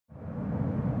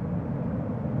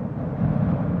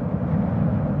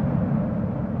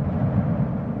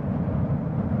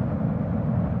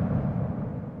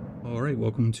Alright,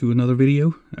 welcome to another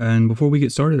video, and before we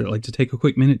get started I'd like to take a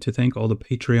quick minute to thank all the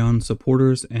Patreon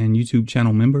supporters and YouTube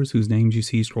channel members whose names you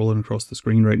see scrolling across the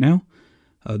screen right now.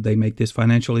 They make this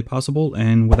financially possible,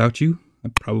 and without you, I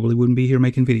probably wouldn't be here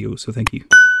making videos, so thank you.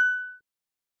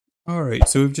 Alright,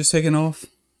 so we've just taken off.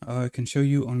 I can show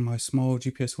you on my small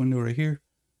GPS window right here.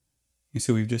 You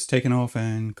see we've just taken off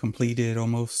and completed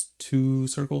almost 2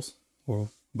 circles, or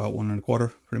about 1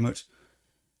 1/4 pretty much.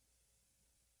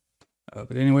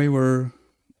 But anyway, we're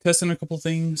testing a couple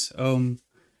things. You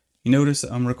notice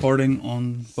I'm recording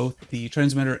on both the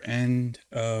transmitter and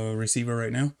receiver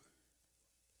right now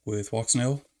with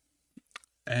Walksnail.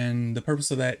 And the purpose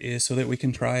of that is so that we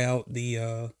can try out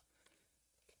the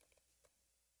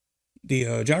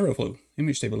Gyroflow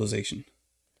image stabilization.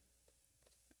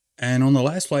 And on the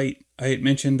last flight, I had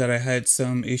mentioned that I had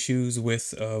some issues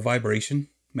with vibration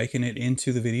making it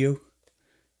into the video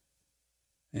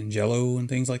and jello and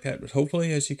things like that, but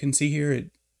hopefully, as you can see here,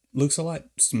 it looks a lot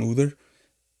smoother.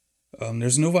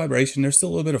 There's no vibration. There's still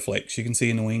a little bit of flex you can see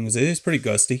in the wings. It is pretty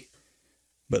gusty,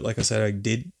 but like I said, I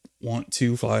did want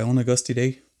to fly on a gusty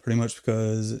day, pretty much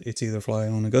because it's either fly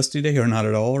on a gusty day or not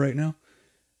at all right now,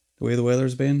 the way the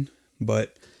weather's been.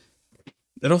 But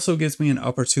that also gives me an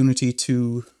opportunity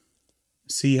to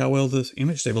see how well this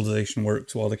image stabilization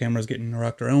works while the camera's getting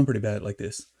rocked around pretty bad like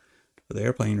this, or the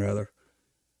airplane rather.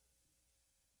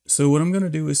 So what I'm going to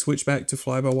do is switch back to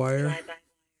fly-by-wire,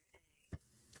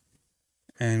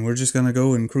 and we're just going to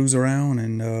go and cruise around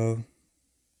and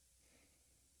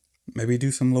maybe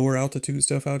do some lower altitude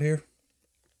stuff out here.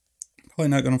 Probably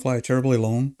not going to fly terribly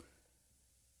long,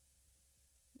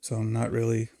 so I'm not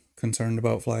really concerned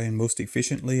about flying most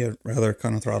efficiently. I'd rather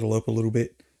kind of throttle up a little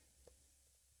bit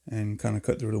and kind of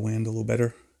cut through the wind a little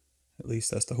better. At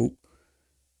least that's the hope.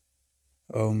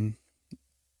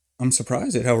 I'm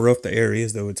surprised at how rough the air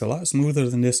is, though. It's a lot smoother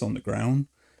than this on the ground.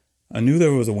 I knew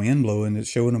there was a wind blowing. It's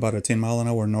showing about a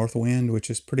 10-mile-an-hour north wind,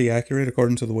 which is pretty accurate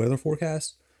according to the weather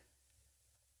forecast.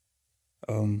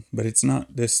 But it's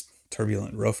not this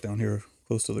turbulent rough down here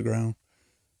close to the ground.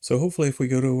 So hopefully if we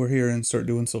go over here and start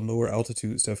doing some lower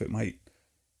altitude stuff, it might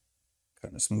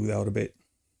kind of smooth out a bit.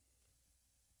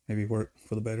 Maybe work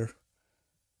for the better.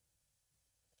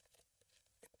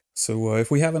 So if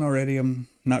we haven't already, I'm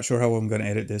not sure how I'm going to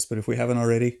edit this, but if we haven't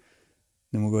already,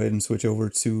 then we'll go ahead and switch over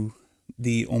to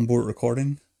the onboard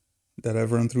recording that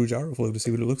I've run through Gyroflow to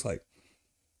see what it looks like.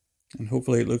 And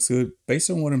hopefully it looks good. Based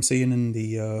on what I'm seeing in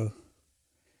the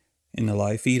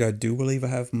live feed, I do believe I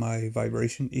have my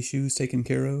vibration issues taken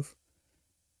care of.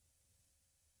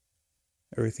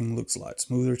 Everything looks a lot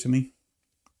smoother to me.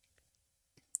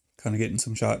 Kind of getting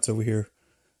some shots over here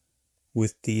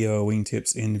with the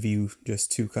wingtips in view, just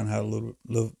to kind of have a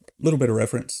little bit of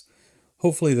reference.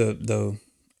 Hopefully the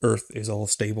earth is all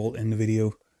stable in the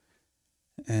video,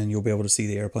 and you'll be able to see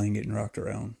the airplane getting rocked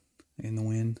around in the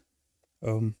wind.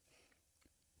 One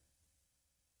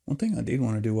thing I did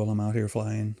want to do while I'm out here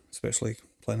flying, especially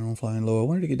planning on flying low, I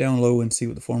wanted to get down low and see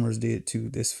what the formers did to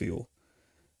this field.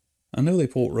 I know they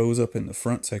pulled rows up in the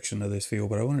front section of this field,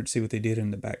 but I wanted to see what they did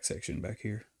in the back section back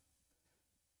here.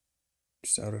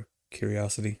 Just out of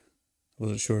curiosity. I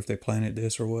wasn't sure if they planted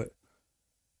this or what.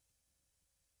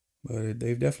 But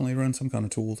they've definitely run some kind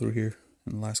of tool through here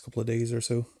in the last couple of days or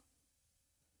so.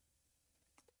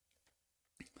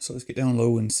 So let's get down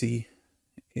low and see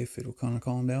if it'll kind of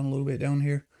calm down a little bit down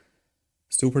here.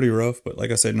 Still pretty rough, but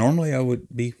like I said, normally I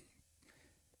would be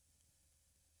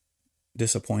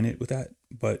disappointed with that,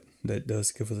 but that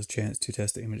does give us a chance to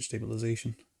test the image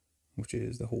stabilization, which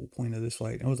is the whole point of this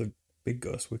flight. That was a big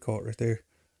gust we caught right there.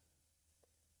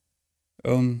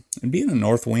 And being a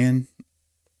north wind,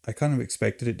 I kind of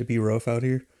expected it to be rough out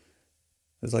here.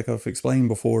 As like I've explained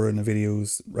before in the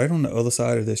videos, right on the other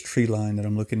side of this tree line that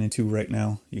I'm looking into right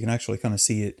now, you can actually kind of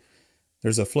see it.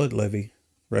 There's a flood levee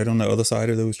right on the other side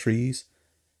of those trees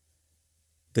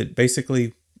that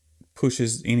basically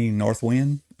pushes any north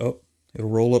wind up. It'll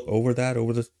roll up over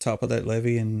the top of that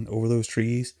levee and over those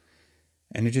trees.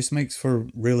 And it just makes for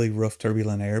really rough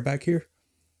turbulent air back here.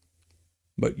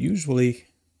 But usually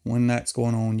when that's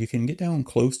going on, you can get down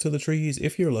close to the trees.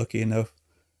 If you're lucky enough,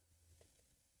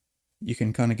 you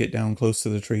can kind of get down close to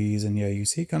the trees, and yeah, you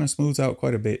see it kind of smooths out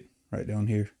quite a bit right down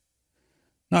here.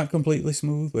 Not completely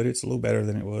smooth, but it's a little better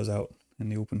than it was out in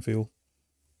the open field.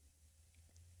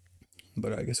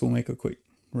 But I guess we'll make a quick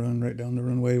run right down the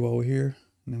runway while we're here,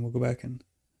 and then we'll go back and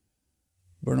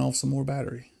burn off some more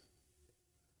battery.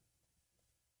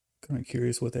 Kind of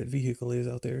curious what that vehicle is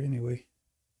out there anyway.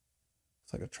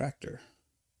 It's like a tractor.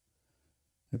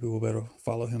 Maybe we'll better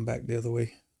follow him back the other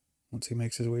way once he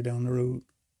makes his way down the road.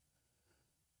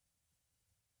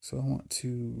 So I want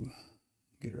to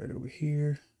Get right over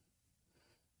here.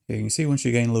 Yeah, you can see once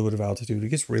you gain a little bit of altitude, it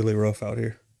gets really rough out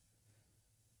here.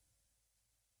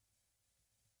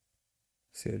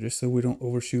 So yeah, just so we don't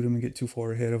overshoot him and get too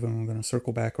far ahead of him, I'm going to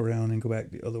circle back around and go back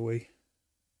the other way.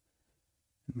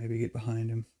 And maybe get behind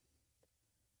him.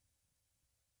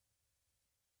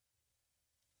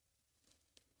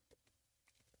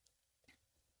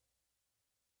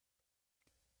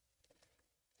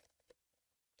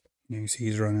 You can see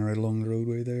he's running right along the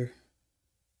roadway there.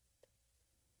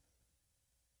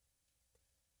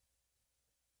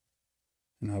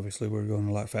 And obviously we're going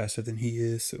a lot faster than he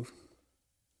is, so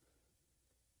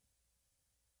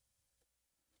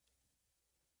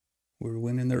we're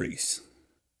winning the race.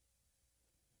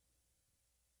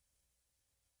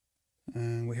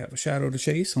 And we have a shadow to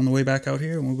chase on the way back out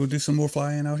here, and we'll go do some more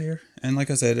flying out here. And like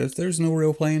I said, if there's no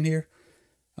real plane here,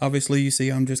 obviously you see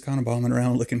I'm just kind of bombing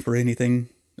around looking for anything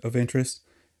of interest.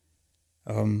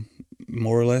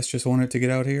 More or less just wanted to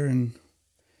get out here and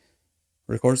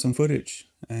record some footage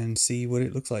and see what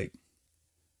it looks like.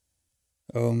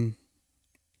 And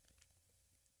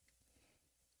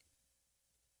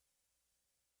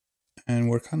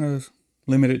we're kind of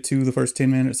limited to the first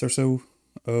 10 minutes or so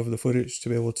of the footage to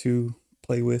be able to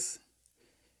play with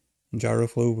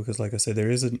Gyroflow, because like I said,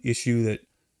 there is an issue that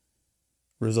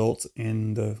results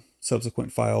in the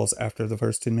subsequent files after the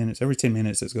first 10 minutes. Every 10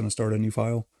 minutes it's going to start a new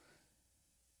file.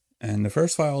 And the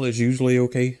first file is usually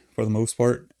okay for the most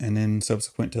part, and then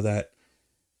subsequent to that,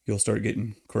 you'll start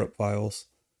getting corrupt files.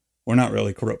 Or not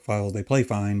really corrupt files, they play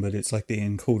fine, but it's like the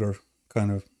encoder kind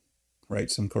of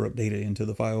writes some corrupt data into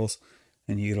the files,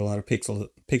 and you get a lot of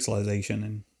pixelization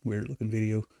and weird looking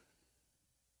video.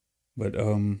 But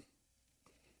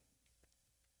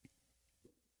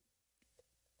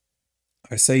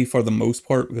I say for the most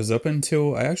part, because up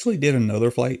until I actually did another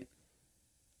flight,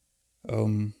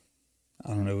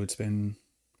 I don't know, it's been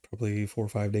probably 4 or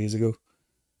 5 days ago.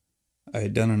 I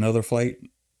had done another flight,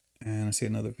 and I see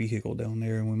another vehicle down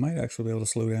there, and we might actually be able to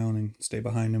slow down and stay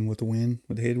behind him with the wind,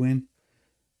 with the headwind.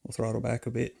 We'll throttle back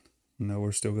a bit. No,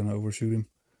 we're still going to overshoot him.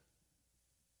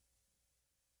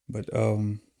 But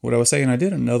what I was saying, I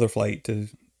did another flight to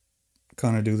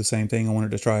kind of do the same thing. I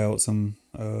wanted to try out some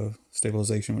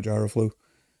stabilization with Gyroflow.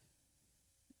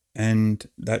 And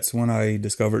that's when I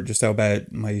discovered just how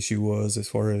bad my issue was as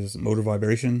far as motor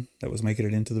vibration that was making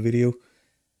it into the video.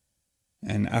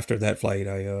 And after that flight,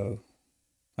 I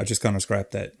just kind of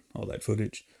scrapped all that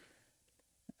footage.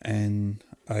 And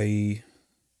I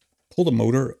pulled the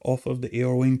motor off of the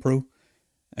ARwing Pro,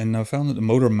 and I found that the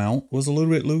motor mount was a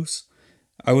little bit loose.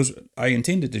 I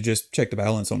intended to just check the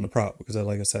balance on the prop, because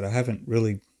like I said, I haven't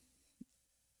really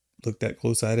looked that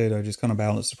close at it. I just kind of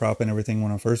balanced the prop and everything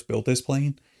when I first built this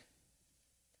plane,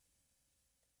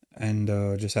 and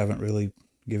just haven't really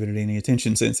given it any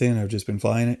attention since then. I've just been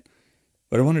flying it.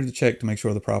 But I wanted to check to make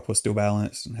sure the prop was still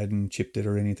balanced and hadn't chipped it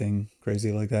or anything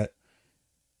crazy like that.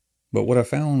 But what I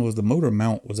found was the motor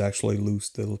mount was actually loose.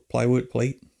 The plywood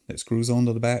plate that screws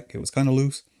onto the back, it was kind of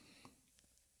loose.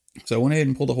 So I went ahead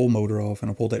and pulled the whole motor off,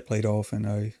 and I pulled that plate off, and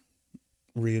I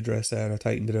readdressed that. I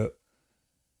tightened it up.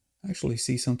 I actually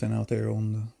see something out there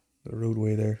on the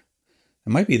roadway there. It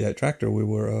might be that tractor we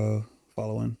were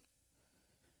following.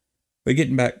 But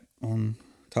getting back on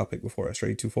topic before I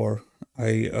strayed too far,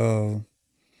 I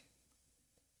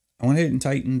went ahead and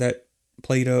tightened that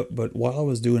plate up, but while I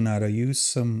was doing that, I used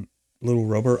some little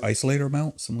rubber isolator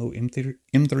mounts, some little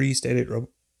M3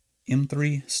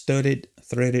 studded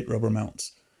threaded rubber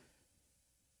mounts.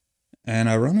 And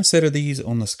I run a set of these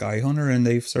on the Skyhunter, and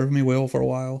they've served me well for a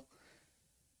while.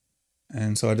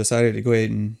 And so I decided to go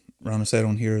ahead and run a set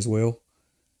on here as well.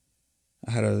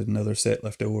 I had another set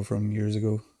left over from years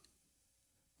ago.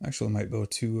 Actually, I might go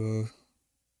to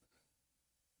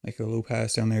make a little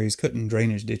pass down there. He's cutting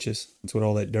drainage ditches. That's what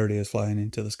all that dirt is flying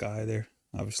into the sky there.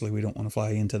 Obviously, we don't want to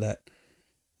fly into that.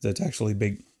 That's actually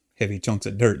big, heavy chunks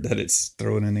of dirt that it's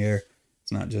throwing in the air.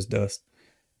 It's not just dust.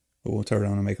 But we'll turn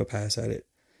around and make a pass at it.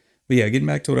 But yeah, getting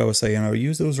back to what I was saying, I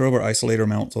used those rubber isolator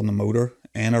mounts on the motor,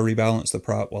 and I rebalanced the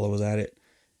prop while I was at it.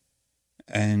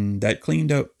 And that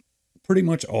cleaned up pretty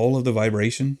much all of the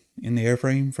vibration in the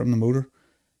airframe from the motor.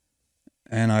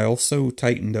 And I also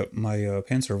tightened up my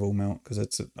pan servo mount, because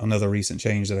that's another recent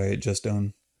change that I had just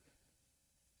done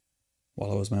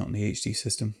while I was mounting the HD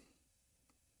system.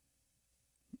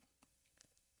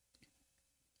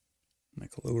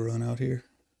 Make a low run out here.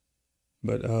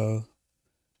 But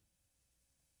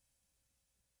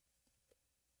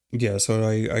yeah, so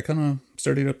I kind of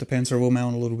sturdied up the pan servo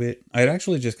mount a little bit. I had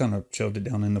actually just kind of shoved it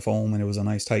down in the foam, and it was a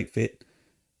nice tight fit.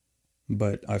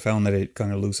 But I found that it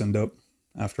kind of loosened up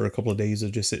after a couple of days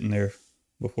of just sitting there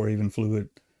before I even flew it.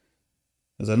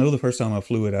 Because I know the first time I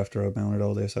flew it after I mounted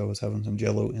all this, I was having some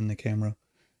jello in the camera.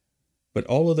 But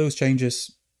all of those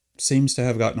changes seems to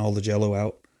have gotten all the jello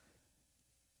out.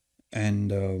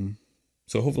 And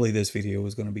so hopefully this video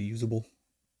is going to be usable.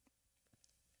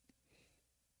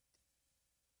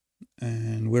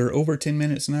 And we're over 10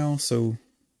 minutes now, so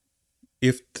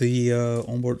if the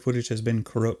onboard footage has been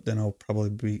corrupt, then I'll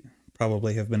probably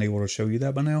have been able to show you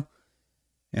that by now.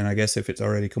 And I guess if it's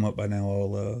already come up by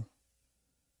now,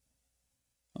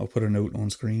 I'll put a note on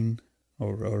screen,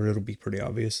 or it'll be pretty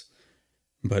obvious.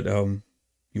 But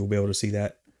you'll be able to see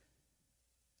that.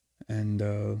 And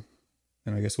then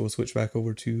I guess we'll switch back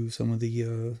over to some of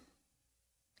the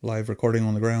live recording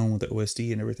on the ground with the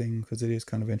OSD and everything, because it is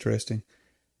kind of interesting.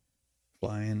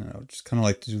 Flying, I would just kind of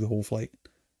like to do the whole flight.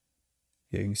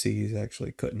 Yeah, you can see he's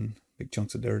actually cutting big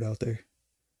chunks of dirt out there.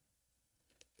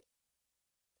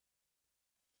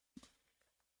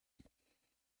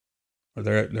 Or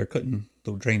they're cutting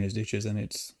little drainage ditches, and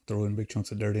it's throwing big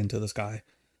chunks of dirt into the sky.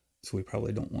 So we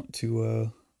probably don't want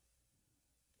to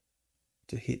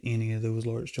hit any of those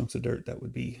large chunks of dirt. That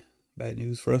would be bad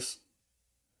news for us.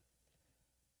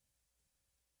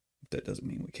 That doesn't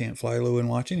mean we can't fly low and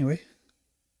watch anyway.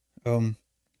 But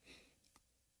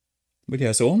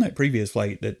yeah, so on that previous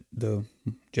flight, that the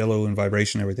jello and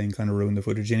vibration and everything kind of ruined the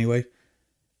footage anyway.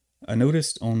 I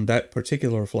noticed on that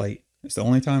particular flight, it's the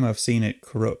only time I've seen it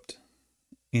corrupt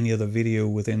any of the video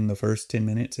within the first 10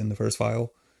 minutes in the first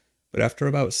file. But after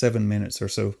about 7 minutes or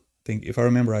so, I think if I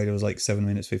remember right, it was like 7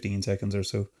 minutes, 15 seconds or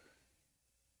so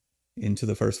into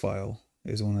the first file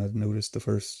is when I noticed the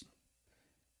first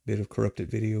bit of corrupted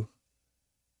video.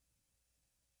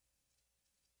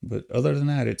 But other than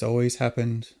that, it's always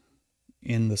happened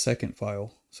in the second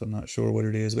file, so I'm not sure what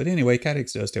it is. But anyway,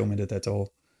 Caddx does tell me that that's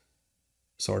all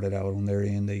sorted out on their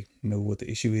end. They know what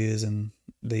the issue is, and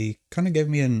they kind of gave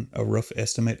me a rough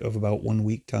estimate of about 1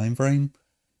 week time frame.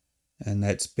 And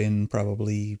that's been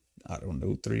probably, I don't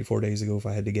know, 3 or 4 days ago if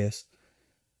I had to guess.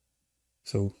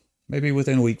 So maybe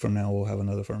within a week from now, we'll have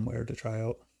another firmware to try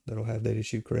out that'll have that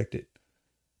issue corrected.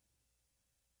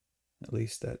 At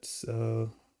least that's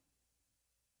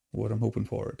what I'm hoping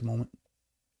for at the moment.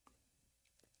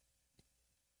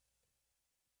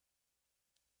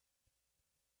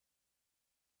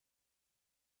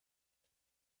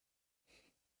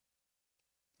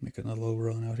 Make another little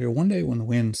run out here. One day when the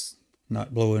wind's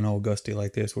not blowing all gusty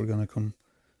like this, we're going to come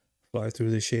fly through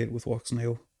this shed with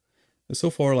Walksnail. But so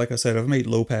far, like I said, I've made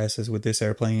low passes with this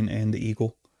airplane and the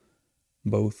Eagle,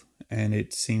 both. And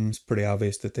it seems pretty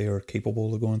obvious that they are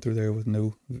capable of going through there with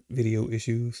no video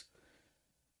issues.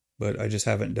 But I just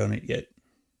haven't done it yet.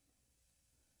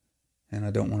 And I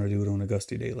don't want to do it on a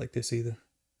gusty day like this either.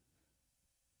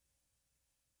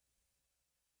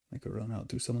 Make a run out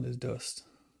through some of this dust.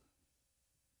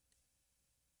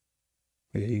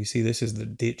 But yeah, you see this is the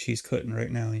ditch he's cutting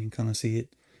right now. You can kind of see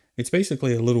it. It's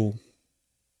basically a little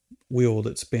wheel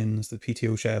that spins. The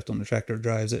PTO shaft on the tractor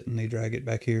drives it, and they drag it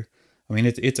back here. I mean,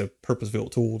 it's a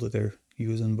purpose-built tool that they're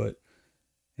using, but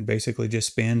it basically just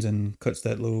spins and cuts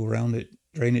that little rounded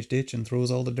drainage ditch and throws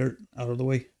all the dirt out of the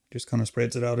way. Just kind of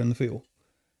spreads it out in the field.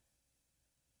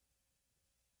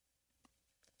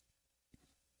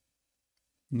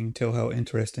 You can tell how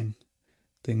interesting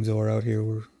things are out here.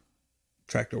 We're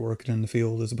tractor working in the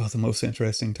field is about the most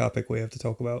interesting topic we have to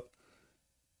talk about,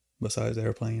 besides the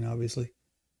airplane, obviously.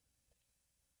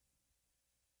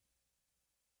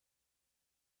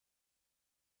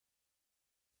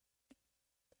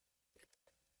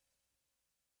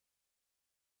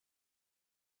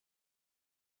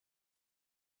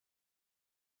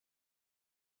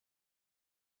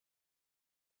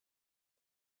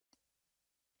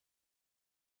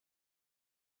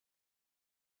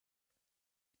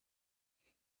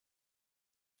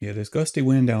 Yeah, this gusty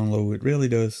wind down low, it really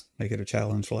does make it a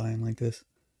challenge flying like this.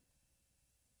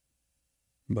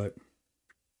 But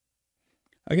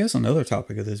I guess another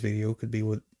topic of this video could be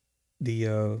what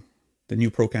the new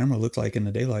Pro camera looks like in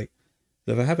the daylight.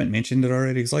 If I haven't mentioned it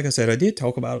already, because like I said, I did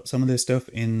talk about some of this stuff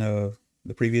in the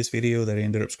previous video that I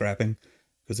ended up scrapping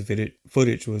because the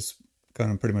footage was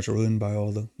kind of pretty much ruined by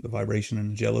all the vibration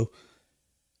and the jello.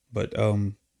 But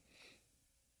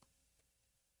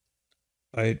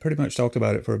I had pretty much talked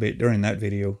about it for a bit during that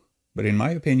video. But in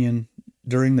my opinion,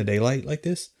 during the daylight like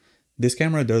this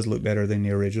camera does look better than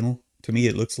the original. To me,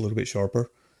 it looks a little bit sharper.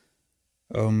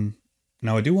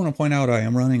 Now I do want to point out I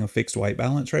am running a fixed white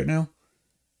balance right now,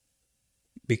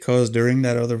 because during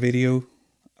that other video,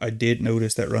 I did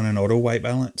notice that running auto white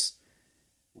balance,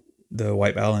 the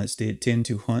white balance did tend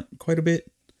to hunt quite a bit.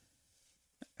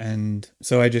 And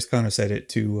so I just kind of set it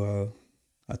to,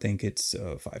 I think it's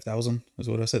 5,000 is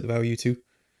what I set the value to.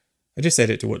 I just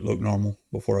set it to what looked normal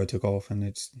before I took off, and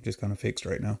it's just kind of fixed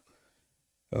right now.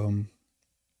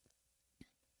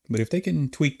 But if they can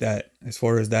tweak that, as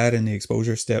far as that and the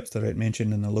exposure steps that I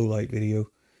mentioned in the low light video,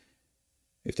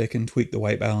 if they can tweak the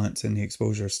white balance and the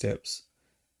exposure steps,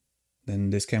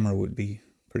 then this camera would be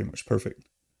pretty much perfect.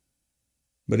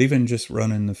 But even just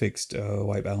running the fixed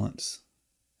white balance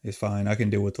is fine. I can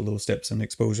deal with the little steps and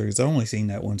exposure, because I only seen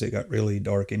that once it got really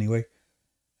dark anyway,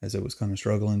 as it was kind of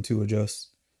struggling to adjust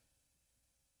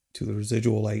to the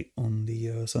residual light on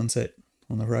the sunset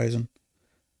on the horizon.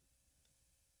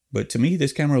 But to me,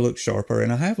 this camera looks sharper,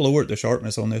 and I have lowered the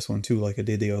sharpness on this one too, like I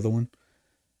did the other one.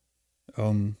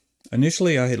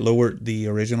 Initially, I had lowered the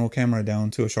original camera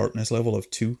down to a sharpness level of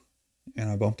 2, and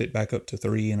I bumped it back up to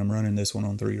 3, and I'm running this one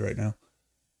on 3 right now.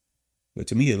 But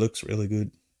to me, it looks really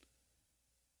good.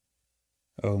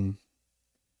 I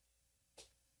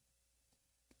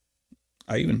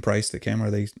even priced the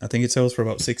camera. I think it sells for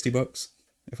about $60,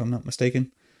 if I'm not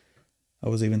mistaken. I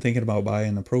was even thinking about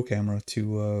buying a Pro camera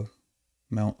to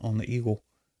mount on the Eagle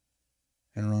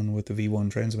and run with the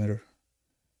V1 transmitter.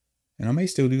 And I may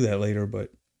still do that later, but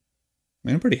I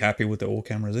mean, I'm pretty happy with the old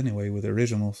cameras anyway, with the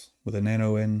originals, with the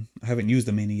Nano, and I haven't used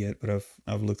the Mini yet, but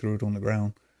I've looked through it on the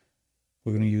ground.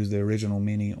 We're going to use the original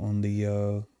Mini on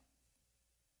the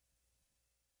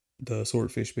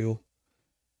Swordfish bill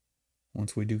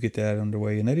once we do get that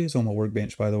underway. And that is on my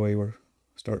workbench, by the way. We're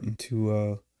starting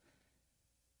to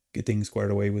get things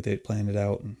squared away with it, plan it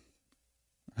out, and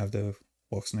have the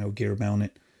Walksnail gear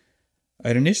mounted. I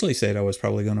had initially said I was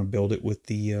probably going to build it with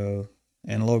the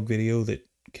analog video that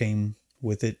came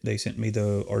with it. They sent me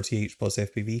the RTH plus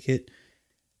FPV kit,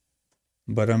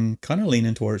 but I'm kind of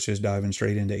leaning towards just diving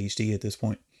straight into HD at this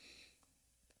point.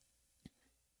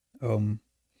 I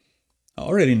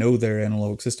already know their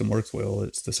analog system works well.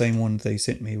 It's the same one they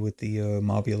sent me with the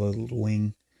Mobula little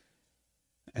wing,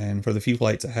 and for the few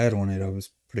flights I had on it, I was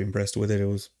pretty impressed with it. It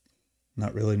was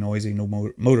not really noisy, no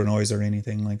motor noise or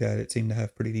anything like that. It seemed to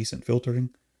have pretty decent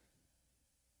filtering.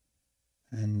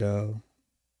 And,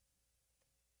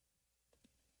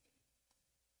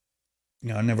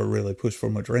 I never really pushed for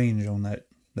much range on that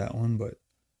one, but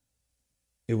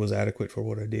it was adequate for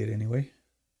what I did anyway.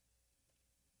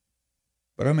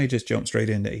 But I may just jump straight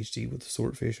into HD with the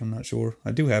Swordfish, I'm not sure.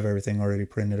 I do have everything already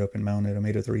printed up and mounted. I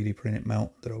made a 3D printed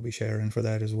mount that I'll be sharing for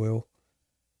that as well.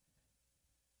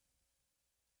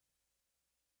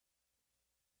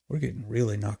 We're getting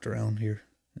really knocked around here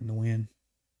in the wind.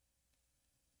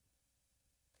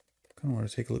 Kind of want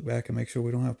to take a look back and make sure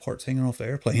we don't have parts hanging off the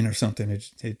airplane or something.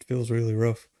 It feels really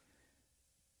rough.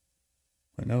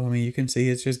 But no, I mean, you can see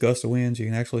it's just gusts of winds. You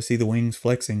can actually see the wings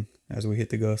flexing as we hit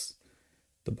the gusts,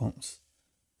 the bumps.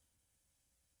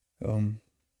 So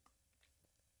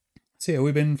yeah,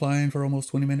 we've been flying for almost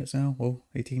 20 minutes now. Well,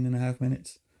 18 and a half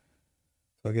minutes.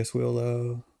 So I guess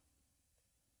we'll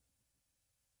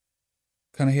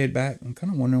kind of head back. I'm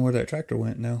kind of wondering where that tractor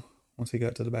went now. Once he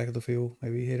got to the back of the field,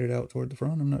 maybe he headed out toward the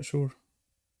front. I'm not sure.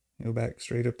 Go back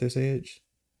straight up this edge.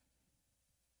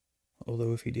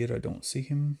 Although if he did, I don't see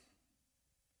him.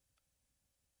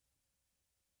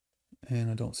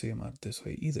 And I don't see him out this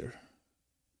way either.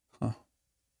 Huh.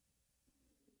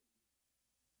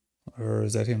 Or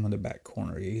is that him in the back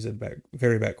corner? Yeah, he's at the back,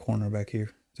 very back corner back here.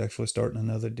 He's actually starting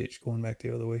another ditch going back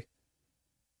the other way.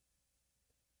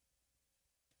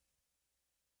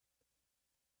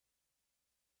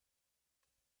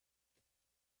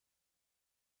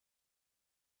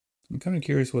 I'm kind of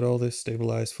curious what all this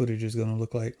stabilized footage is going to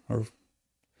look like. Or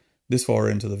this far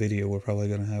into the video, we're probably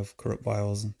going to have corrupt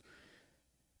files and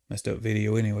messed up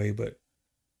video anyway, but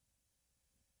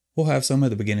we'll have some at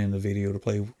the beginning of the video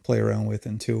to play around with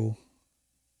until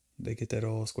they get that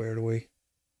all squared away.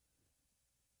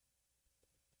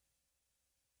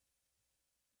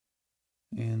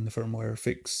 And the firmware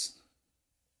fix.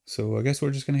 So I guess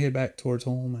we're just going to head back towards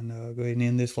home and go ahead and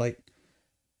end this flight.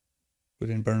 We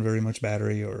didn't burn very much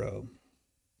battery or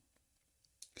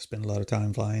spend a lot of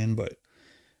time flying, but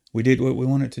we did what we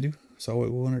wanted to do, saw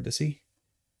what we wanted to see.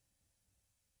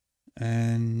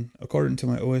 And according to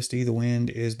my OSD, the wind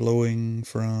is blowing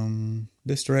from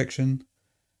this direction.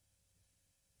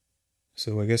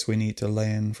 So I guess we need to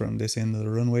land from this end of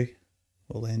the runway.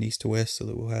 We'll land east to west so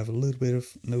that we'll have a little bit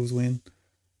of nose wind.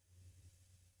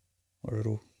 Or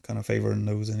it'll kind of favor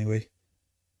nose anyway.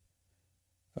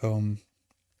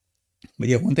 But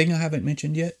yeah, one thing I haven't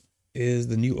mentioned yet is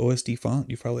the new OSD font.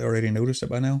 You've probably already noticed it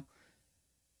by now.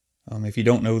 If you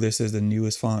don't know, this is the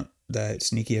newest font that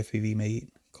Sneaky FPV made,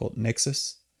 called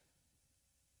Nexus.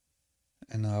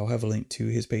 And I'll have a link to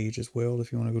his page as well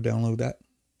if you want to go download that.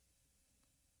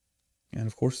 And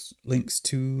of course, links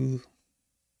to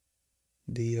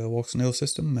the Walksnail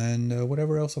system, and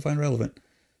whatever else I find relevant.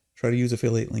 Try to use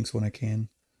affiliate links when I can.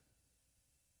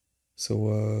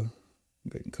 So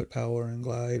getting cut power and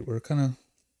glide. We're kind of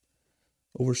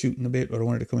overshooting a bit, but I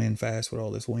wanted to come in fast with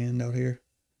all this wind out here.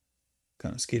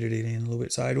 Kind of skidded it in a little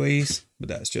bit sideways, but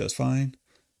that's just fine.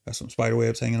 Got some spider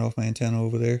webs hanging off my antenna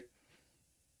over there.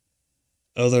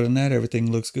 Other than that,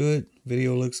 everything looks good.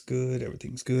 Video looks good.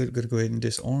 Everything's good. I'm going to go ahead and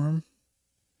disarm.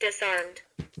 Disarmed.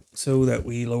 So that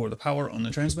we lower the power on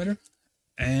the transmitter.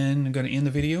 And I'm going to end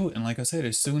the video. And like I said,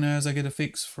 as soon as I get a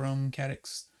fix from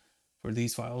Caddx for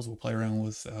these files, we'll play around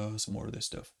with some more of this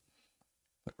stuff.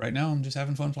 But right now, I'm just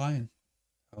having fun flying.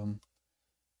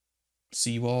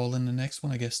 See you all in the next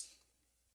one, I guess.